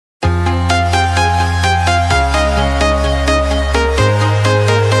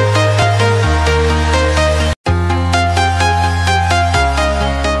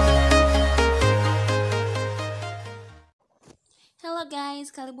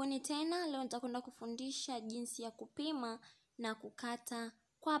Karibuni tena, leo nitakwenda kufundisha jinsi ya kupima na kukata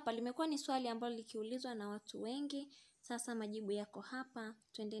kwapa. Limekuwa ni swali ambalo likiulizwa na watu wengi. Sasa majibu yako hapa,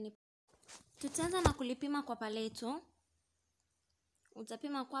 twendeni. Tutaanza na kulipima kwapa letu.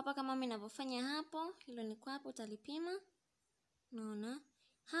 Utapima kwapa kama mimi ninavyofanya hapo. Hilo ni kwapa, utalipima. Unaona?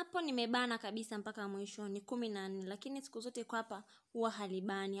 Hapo nimebana kabisa mpaka mwisho, ni 14, lakini siku zote kwapa huwa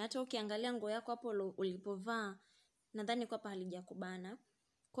halibani. Hata ukiangalia nguo yako hapo ulipovaa, nadhani kwapa halijakubana.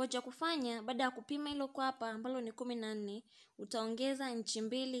 Kwa cha kufanya, baada ya kupima hilo kwapa ambalo ni 14, utaongeza inchi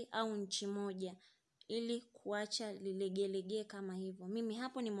 2 au inchi 1 ili kuacha lilegelegee kama hivyo. Mimi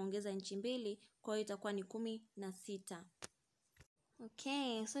hapo nimeongeza inchi 2, kwa hiyo itakuwa ni 16.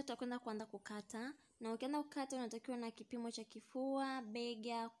 Okay, so tutakwenda kuanza kukata. Na ukianza kukata unatakiwa na kipimo cha kifua,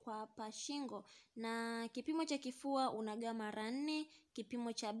 bega, kwapa, shingo. Na kipimo cha kifua unagawa mara 4,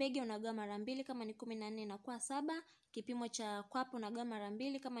 kipimo cha bega unagawa mara 2 kama ni 14 inakuwa 7, kipimo cha kwapa unagawa mara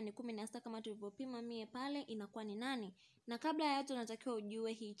 2 kama ni 16 kama tulivyopima mie pale inakuwa ni 8. Na kabla ya yote unatakiwa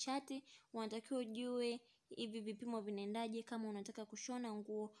ujue hii chati, unatakiwa ujue hivi vipimo vinaendaje kama unataka kushona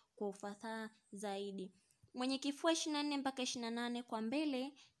nguo kwa ufasaha zaidi. Mwenye kifua 24 mpaka 28 kwa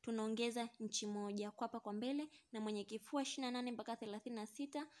mbele tunaongeza inchi 1 kwapa kwa mbele, na mwenye kifua 28 mpaka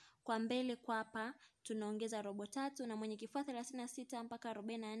 36 kwa mbele kwapa tunaongeza robo 3, na mwenye kifua 36 mpaka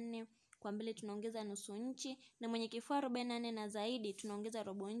 44 kwa mbele tunaongeza nusu inchi, na mwenye kifua 44 na zaidi tunaongeza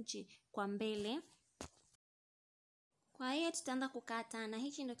robo inchi kwa mbele. Kwa hiyo tutaanza kukata, na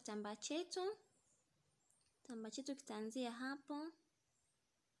hichi ndio kitambaa chetu. Kitambaa chetu kitaanzia hapo.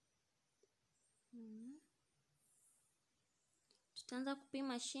 Tutaanza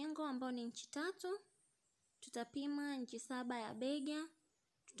kupima shingo ambao ni inchi 3. Tutapima inchi 7 ya bega.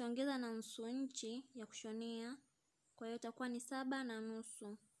 Tutaongeza na nusu inchi ya kushonea. Kwa hiyo itakuwa ni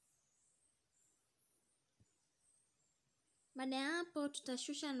 7.5. Baada ya hapo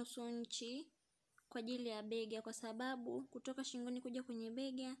tutashusha nusu inchi kwa ajili ya bega, kwa sababu kutoka shingoni kuja kwenye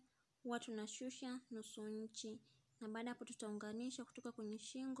bega huwa tunashusha nusu inchi. Na baada hapo tutaunganisha kutoka kwenye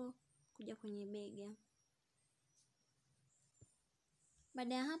shingo kuja kwenye bega.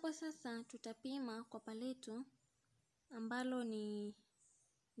 Baada ya hapo sasa tutapima kwapa letu ambalo ni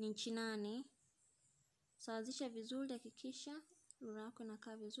inchi 8. Sawazisha vizuri, hakikisha rula yako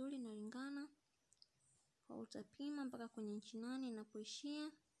inakaa vizuri na lingana. Kwa utapima mpaka kwenye inchi 8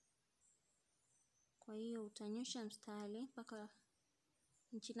 inapoishia. Kwa hiyo utanyosha mstari mpaka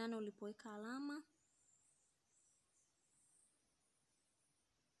inchi 8 ulipoweka alama.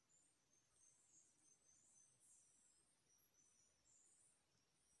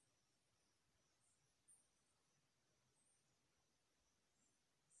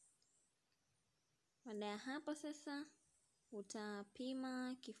 Baada ya hapo sasa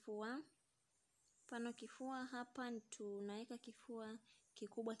utapima kifua. Mfano kifua hapa tunaweka kifua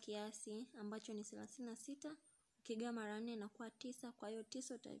kikubwa kiasi ambacho ni 36. Ukigawa mara 4 inakuwa 9. Kwa hiyo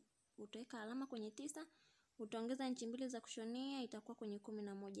 9 utaweka alama kwenye 9. Utaongeza inchi 2 za kushonea, itakuwa kwenye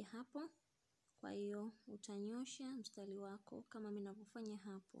 11 hapo. Kwa hiyo utanyosha mstari wako kama mimi ninavyofanya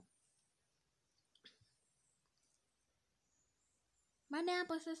hapo. Baada ya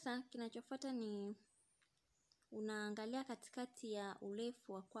hapo sasa kinachofuata ni unaangalia katikati ya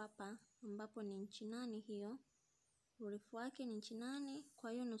urefu wa kwapa ambapo ni inchi 8 hiyo. Urefu wake ni inchi 8,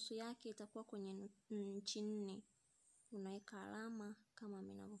 kwa hiyo nusu yake itakuwa kwenye inchi 4. Unaweka alama kama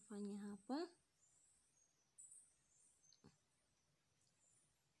mimi ninavyofanya hapo.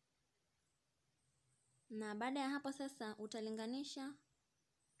 Na baada ya hapo sasa utalinganisha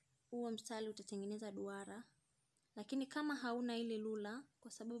huo mstari, utatengeneza duara. Lakini kama hauna ile rula,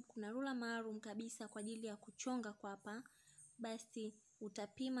 kwa sababu kuna rula maalum kabisa kwa ajili ya kuchonga kwapa, basi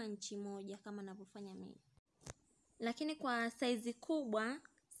utapima inchi 1 kama ninavyofanya mimi. Lakini kwa saizi kubwa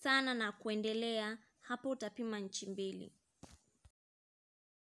sana na kuendelea, hapo utapima inchi 2.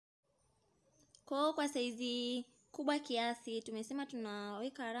 Kwa saizi kubwa kiasi tumesema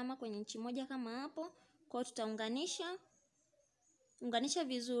tunaweka alama kwenye inchi 1 kama hapo. Kwa tutaunganisha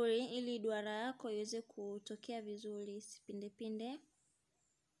vizuri ili duara yako iweze kutokea vizuri, isipinde pinde.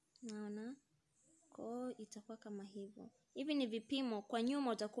 Naona? Kwa itakuwa kama hivyo. Hivi ni vipimo, kwa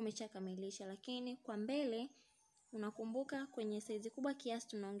nyuma utakuwa umeshakamilisha, lakini kwa mbele unakumbuka kwenye saizi kubwa kiasi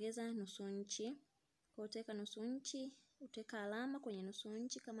tunaongeza nusu inchi. Kwa utaweka nusu inchi, utaweka alama kwenye nusu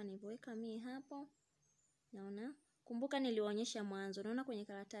inchi kama nilivyoweka mimi hapo. Naona? Kumbuka niliwaonyesha mwanzo. Naona kwenye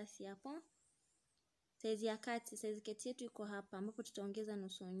karatasi hapo. Saizi ya kati, saizi kati yetu iko hapa ambapo tutaongeza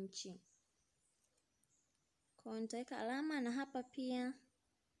nusu inchi. Kwa nitaweka alama, na hapa pia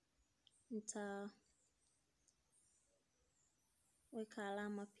nitaweka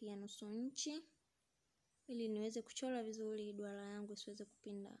alama pia nusu inchi ili niweze kuchora vizuri duara yangu isiweze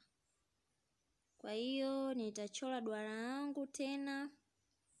kupinda. Kwa hiyo nitachora duara yangu tena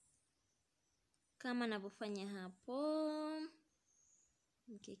kama ninavyofanya hapo.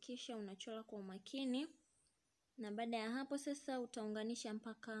 Hakikisha unachora kwa umakini. Na baada ya hapo sasa utaunganisha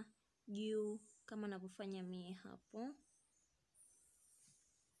mpaka juu kama ninavyofanya mie hapo.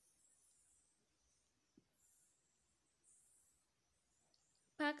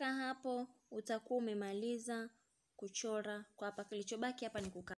 Mpaka hapo utakuwa umemaliza kuchora kwa hapa. Kilichobaki hapa ni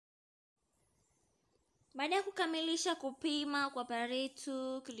kukata. Baada ya kukamilisha kupima kwa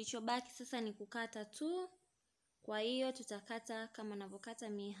paretu, kilichobaki sasa ni kukata tu. Kwa hiyo tutakata kama ninavyokata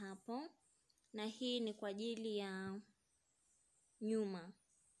mie hapo. Na hii ni kwa ajili ya nyuma.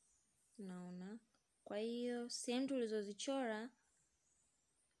 Unaona? Kwa hiyo sehemu tulizozichora,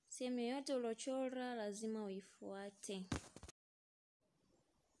 sehemu yote uliochora lazima uifuate.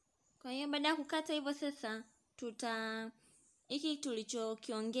 Kwa hiyo baada ya kukata hivyo sasa hiki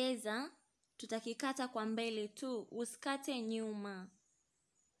tulichokiongeza tutakikata kwa mbele tu, usikate nyuma.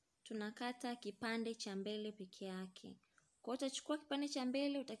 Tunakata kipande cha mbele peke yake. Kwa hiyo utachukua kipande cha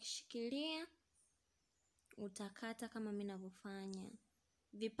mbele utakishikilia, utakata kama mimi ninavyofanya.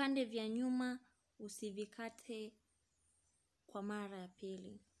 Vipande vya nyuma usivikate kwa mara ya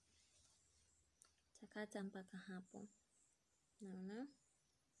pili. Utakata mpaka hapo. Unaona?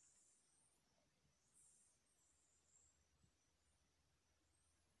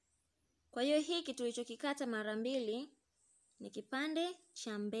 Kwa hiyo hiki tulichokikata mara mbili ni kipande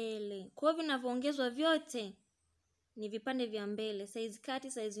cha mbele. Kwa hiyo vinavyoongezwa vyote ni vipande vya mbele. Size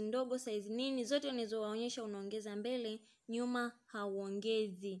kati, size ndogo, size nini, zote nilizowaonyesha unaongeza mbele, nyuma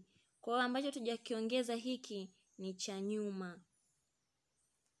hauongezi. Kwa hiyo ambacho tujakiongeza hiki ni cha nyuma.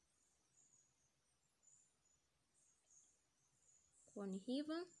 Kwa ni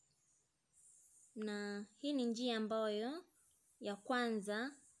hivyo. Na hii ni njia ambayo ya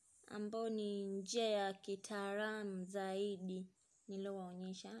kwanza ambayo ni njia ya kitaalamu zaidi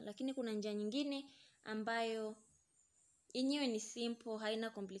niliyowaonyesha. Lakini kuna njia nyingine ambayo yenyewe ni simple, haina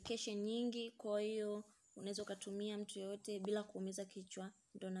complication nyingi, kwa hiyo unaweza kutumia mtu yote bila kuumiza kichwa.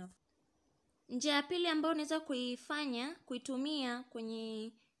 Ndio na njia ya pili ambayo unaweza kuitumia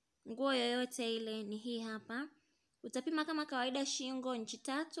kwenye nguo yoyote ile ni hii hapa. Utapima kama kawaida shingo inchi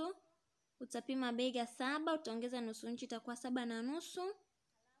 3, utapima bega 7, utaongeza nusu inchi itakuwa 7.5.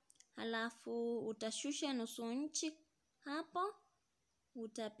 Halafu utashusha nusu inchi hapo.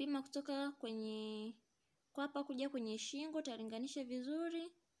 Utapima kutoka kwenye kwapa kuja kwenye shingo, utalinganisha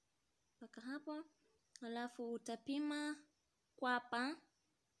vizuri mpaka hapo. Halafu utapima kwapa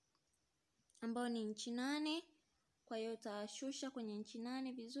ambao ni inchi 8. Kwa hiyo utashusha kwenye inchi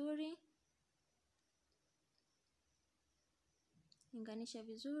 8 vizuri. Linganisha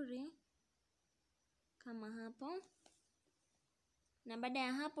vizuri kama hapo. Na baada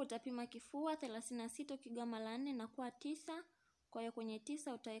ya hapo utapima kifua 36 ukigawa mara 4 na kuwa 9. Kwa hiyo kwenye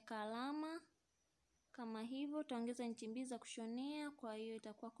 9 utaweka alama kama hivyo. Utaongeza inchi 2 za kushonea, kwa hiyo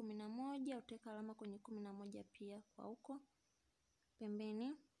itakuwa 11. Utaweka alama kwenye 11 pia kwa huko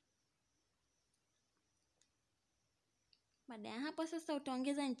pembeni. Baada ya hapo sasa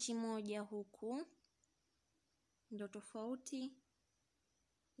utaongeza inchi 1 huku. Ndio tofauti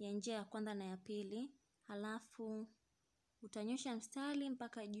ya njia ya kwanza na ya pili. Halafu utanyosha mstari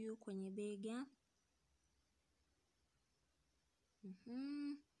mpaka juu kwenye bega.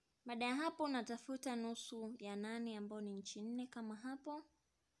 Baada ya hapo unatafuta nusu ya 8 ambayo ni inchi 4 kama hapo.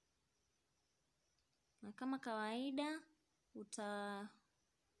 Na kama kawaida utaweka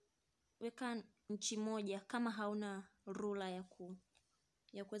inchi 1 kama hauna rula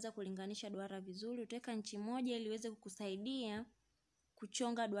ya kuweza kulinganisha duara vizuri. Utaweka inchi 1 ili iweze kukusaidia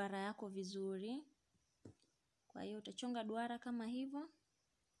kuchonga duara yako vizuri. Kwa hiyo utachonga duara kama hivyo.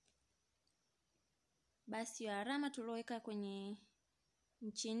 Basi ya alama tulioweka kwenye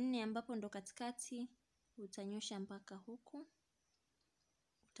inchi 4 ambapo ndo katikati utanyosha mpaka huku.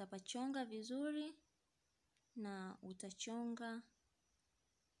 Utapachonga vizuri na utachonga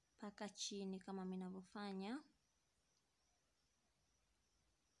mpaka chini kama mimi ninavyofanya.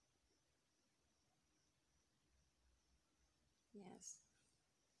 Yes.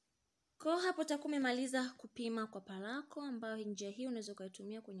 Kwa hapo utakuwa umemaliza kupima kwapa lako, ambayo njia hii unaweza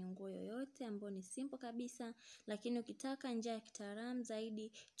kuitumia kwenye nguo yoyote ambayo ni simple kabisa, lakini ukitaka njia ya kitaalamu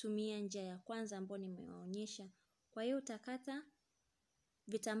zaidi tumia njia ya kwanza ambayo nimewaonyesha. Kwa hiyo utakata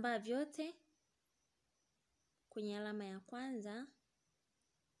vitambaa vyote kwenye alama ya kwanza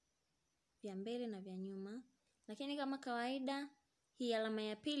vya mbele na vya nyuma, lakini kama kawaida hii alama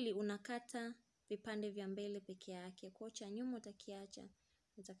ya pili unakata vipande vya mbele peke yake. Kwa cha nyuma utakiacha,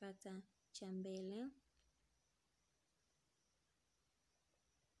 utakata cha mbele.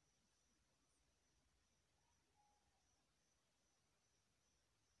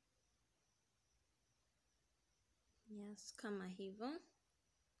 Yes, kama hivyo.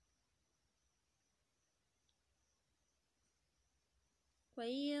 Kwa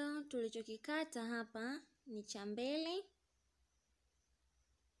hiyo tulichokikata hapa ni cha mbele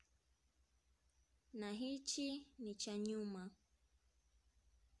na hichi ni cha nyuma.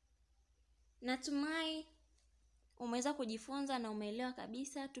 Natumai umeweza kujifunza na umeelewa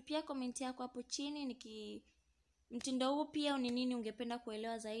kabisa. Tupia komenti yako hapo chini mtindo huu pia ni nini ungependa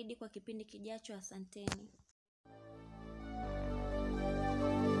kuelewa zaidi kwa kipindi kijacho. Asanteni.